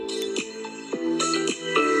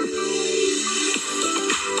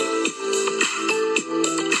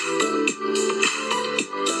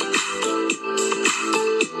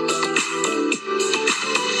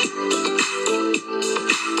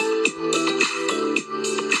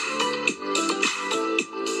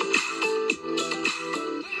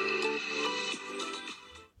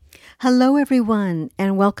Hello, everyone,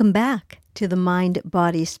 and welcome back to the Mind,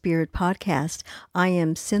 Body, Spirit podcast. I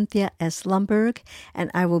am Cynthia S. Lumberg, and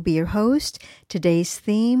I will be your host. Today's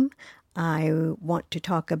theme, I want to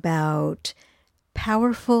talk about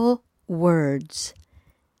powerful words.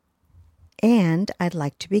 And I'd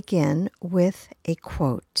like to begin with a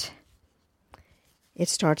quote. It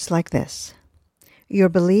starts like this. Your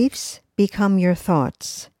beliefs become your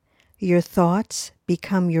thoughts. Your thoughts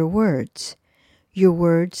become your words. Your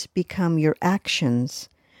words become your actions.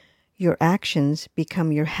 Your actions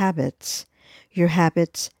become your habits. Your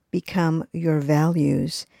habits become your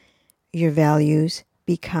values. Your values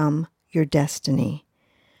become your destiny.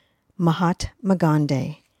 Mahatma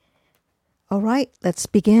Gandhi. All right, let's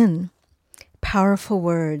begin. Powerful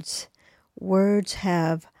words. Words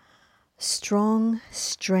have strong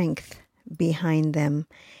strength behind them,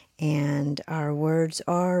 and our words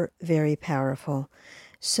are very powerful.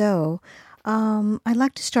 So, I'd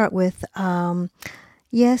like to start with,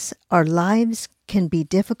 yes, our lives can be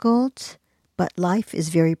difficult, but life is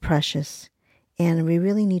very precious, and we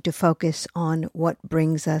really need to focus on what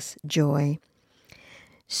brings us joy.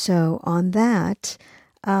 So on that,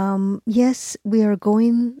 yes, we are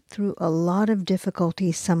going through a lot of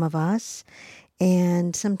difficulties, some of us,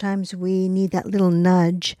 and sometimes we need that little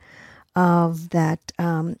nudge of that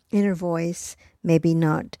inner voice, maybe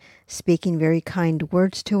not speaking very kind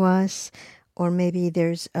words to us, or maybe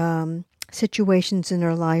there's situations in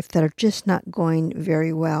our life that are just not going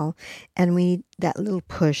very well, and we need that little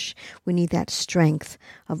push. We need that strength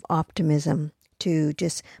of optimism to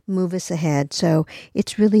just move us ahead. So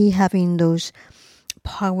it's really having those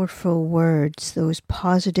powerful words, those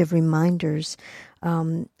positive reminders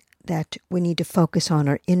that we need to focus on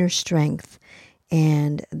our inner strength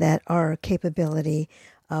and that our capability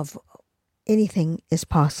of anything is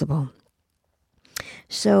possible.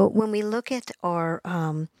 So when we look at our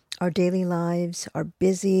daily lives are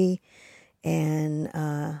busy and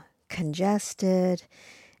congested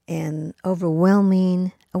and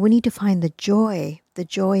overwhelming, we need to find the joy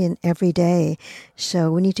in every day.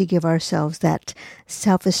 So we need to give ourselves that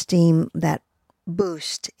self-esteem, that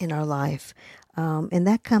boost in our life. And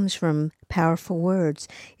that comes from powerful words.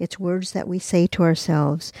 It's words that we say to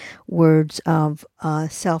ourselves, words of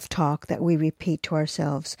self-talk that we repeat to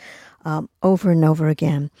ourselves over and over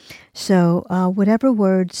again. So whatever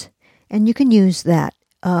words, and you can use that,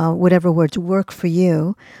 whatever words work for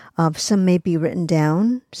you. Some may be written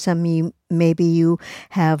down. Maybe you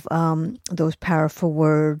have those powerful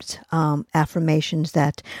words, affirmations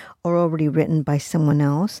that are already written by someone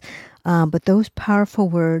else. But those powerful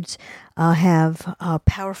words have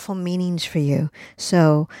powerful meanings for you.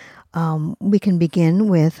 So we can begin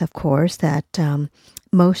with, of course, that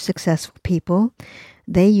most successful people,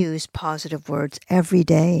 they use positive words every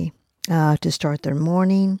day to start their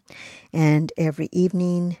morning, and every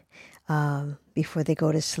evening before they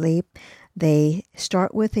go to sleep. They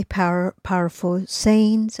start with a powerful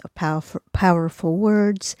sayings, powerful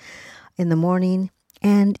words in the morning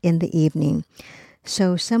and in the evening.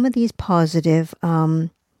 So some of these positive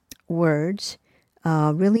words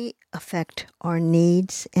really affect our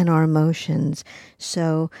needs and our emotions.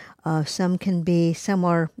 So some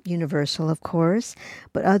are universal, of course,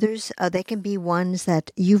 but others, they can be ones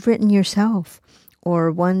that you've written yourself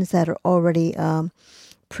or ones that are already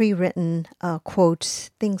pre-written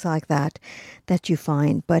quotes, things like that you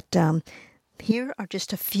find. But here are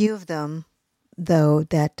just a few of them, though,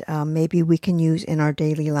 that maybe we can use in our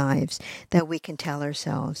daily lives, that we can tell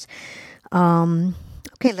ourselves.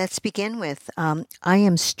 Okay, let's begin with, I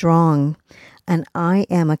am strong and I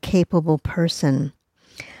am a capable person.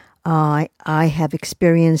 I have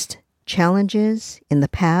experienced challenges in the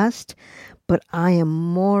past, but I am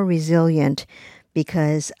more resilient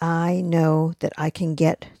because I know that I can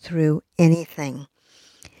get through anything.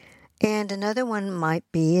 And another one might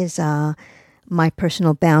be is my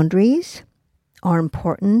personal boundaries are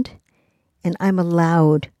important, and I'm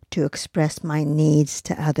allowed to express my needs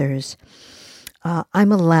to others.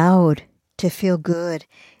 I'm allowed to feel good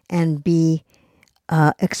and be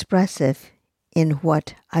expressive in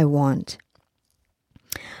what I want.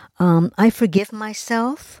 I forgive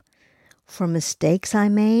myself for mistakes I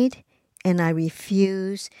made, and I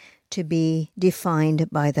refuse to be defined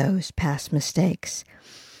by those past mistakes.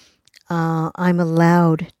 I'm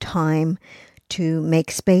allowed time to make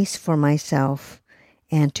space for myself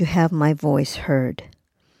and to have my voice heard.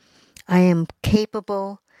 I am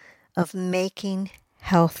capable of making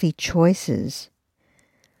healthy choices.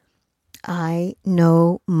 I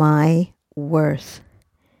know my worth,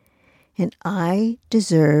 and I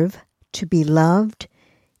deserve to be loved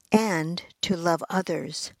and to love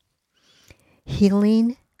others.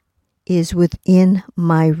 Healing is within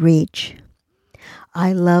my reach.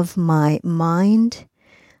 I love my mind,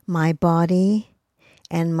 my body,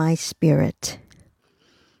 and my spirit.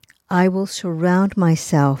 I will surround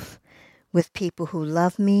myself with people who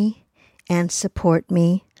love me and support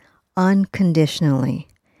me unconditionally.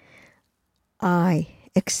 I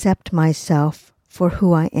accept myself for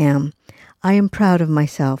who I am. I am proud of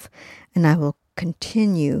myself, and I will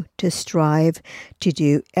continue to strive to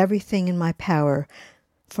do everything in my power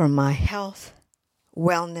for my health,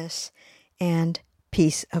 wellness, and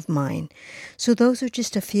peace of mind. So those are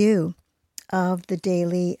just a few of the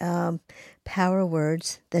daily power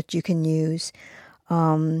words that you can use.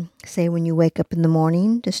 Say when you wake up in the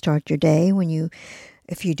morning to start your day,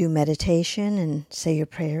 if you do meditation and say your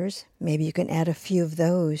prayers, maybe you can add a few of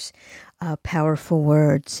those powerful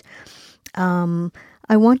words.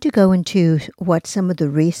 I want to go into what some of the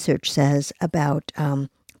research says about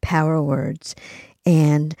power words.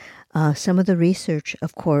 And some of the research,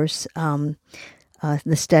 of course,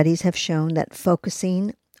 the studies have shown that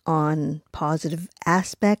focusing on positive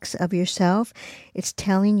aspects of yourself, it's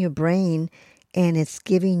telling your brain and it's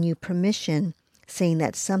giving you permission, saying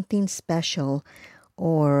that something special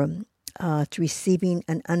or to receiving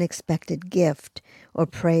an unexpected gift or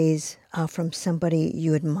praise from somebody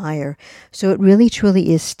you admire. So it really,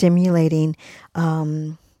 truly is stimulating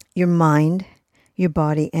your mind, your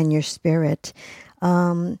body, and your spirit.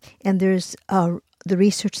 And there's the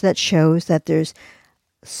research that shows that there's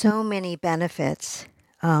so many benefits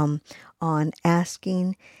on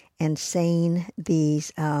asking and saying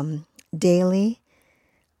these daily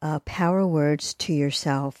power words to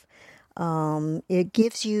yourself. It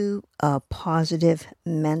gives you a positive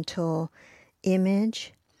mental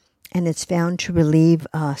image, and it's found to relieve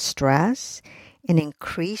stress and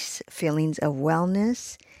increase feelings of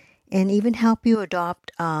wellness, and even help you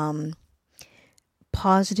adopt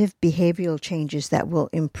positive behavioral changes that will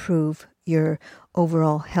improve your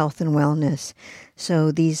overall health and wellness.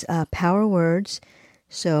 So these power words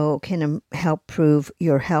can help improve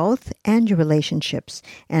your health and your relationships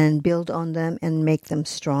and build on them and make them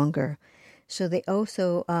stronger. So they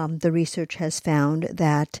also, the research has found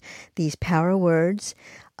that these power words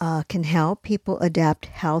can help people adapt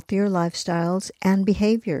healthier lifestyles and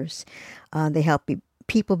behaviors. They help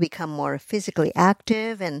people become more physically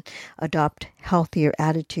active and adopt healthier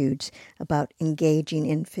attitudes about engaging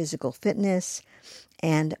in physical fitness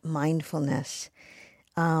and mindfulness.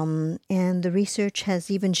 And the research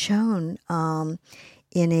has even shown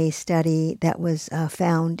in a study that was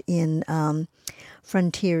found in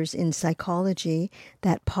Frontiers in Psychology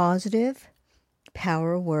that positive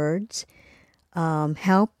power words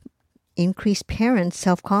help increase parents'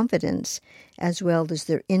 self-confidence as well as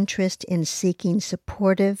their interest in seeking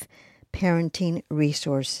supportive parenting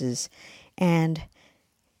resources. And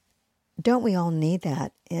don't we all need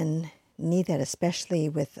that? And need that especially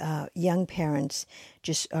with young parents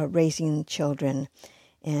just raising children,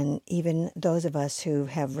 and even those of us who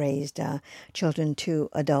have raised children to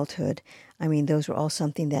adulthood. I mean, those are all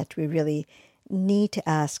something that we really need to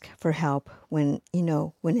ask for help when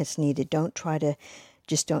it's needed. Don't try to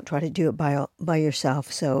do it by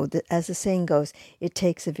yourself. So as the saying goes, it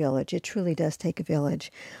takes a village. It truly does take a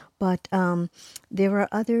village. But there are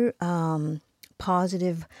other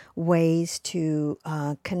positive ways to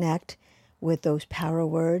connect with those power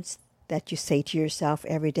words that you say to yourself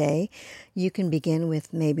every day. You can begin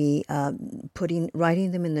with maybe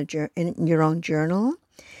writing them in your own journal.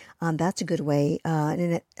 That's a good way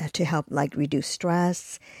to help reduce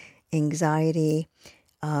stress, anxiety,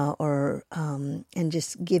 and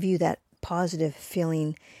just give you that positive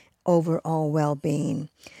feeling, overall well-being.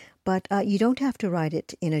 But you don't have to write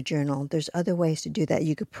it in a journal. There's other ways to do that.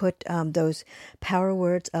 You could put those power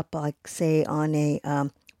words up, say, on a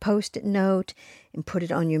Post-it note and put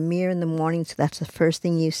it on your mirror in the morning. So that's the first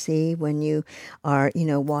thing you see when you are,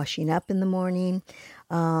 washing up in the morning.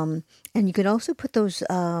 And you could also put those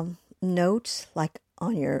notes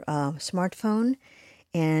on your smartphone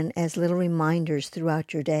and as little reminders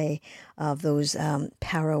throughout your day of those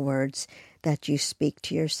power words that you speak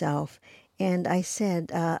to yourself. And I said,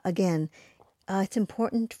 again, it's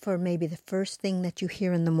important for maybe the first thing that you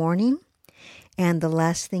hear in the morning and the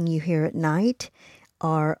last thing you hear at night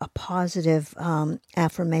are a positive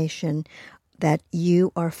affirmation that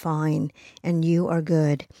you are fine and you are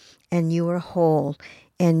good and you are whole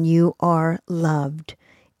and you are loved.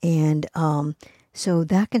 And so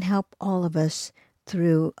that can help all of us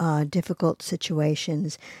through difficult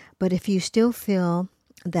situations. But if you still feel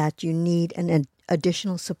that you need an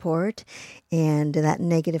additional support and that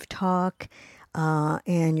negative talk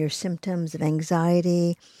and your symptoms of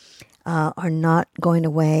anxiety, are not going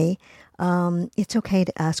away, it's okay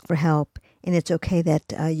to ask for help. And it's okay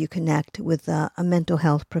that you connect with a mental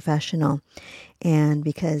health professional. And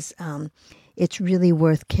because it's really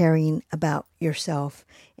worth caring about yourself.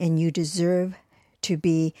 And you deserve to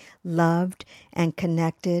be loved and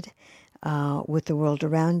connected with the world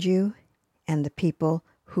around you and the people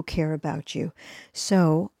who care about you.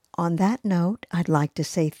 So on that note, I'd like to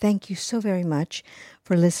say thank you so very much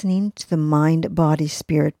for listening to the Mind, Body,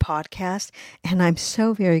 Spirit podcast. And I'm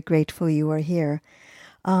so very grateful you are here.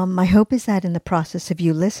 My hope is that in the process of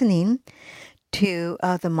you listening to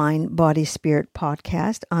the Mind, Body, Spirit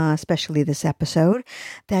podcast, especially this episode,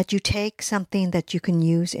 that you take something that you can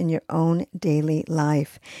use in your own daily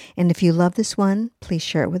life. And if you love this one, please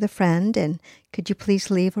share it with a friend. And could you please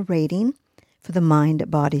leave a rating for the Mind,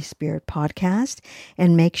 Body, Spirit podcast?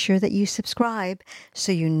 And make sure that you subscribe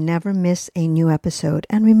so you never miss a new episode.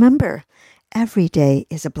 And remember, every day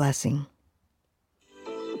is a blessing.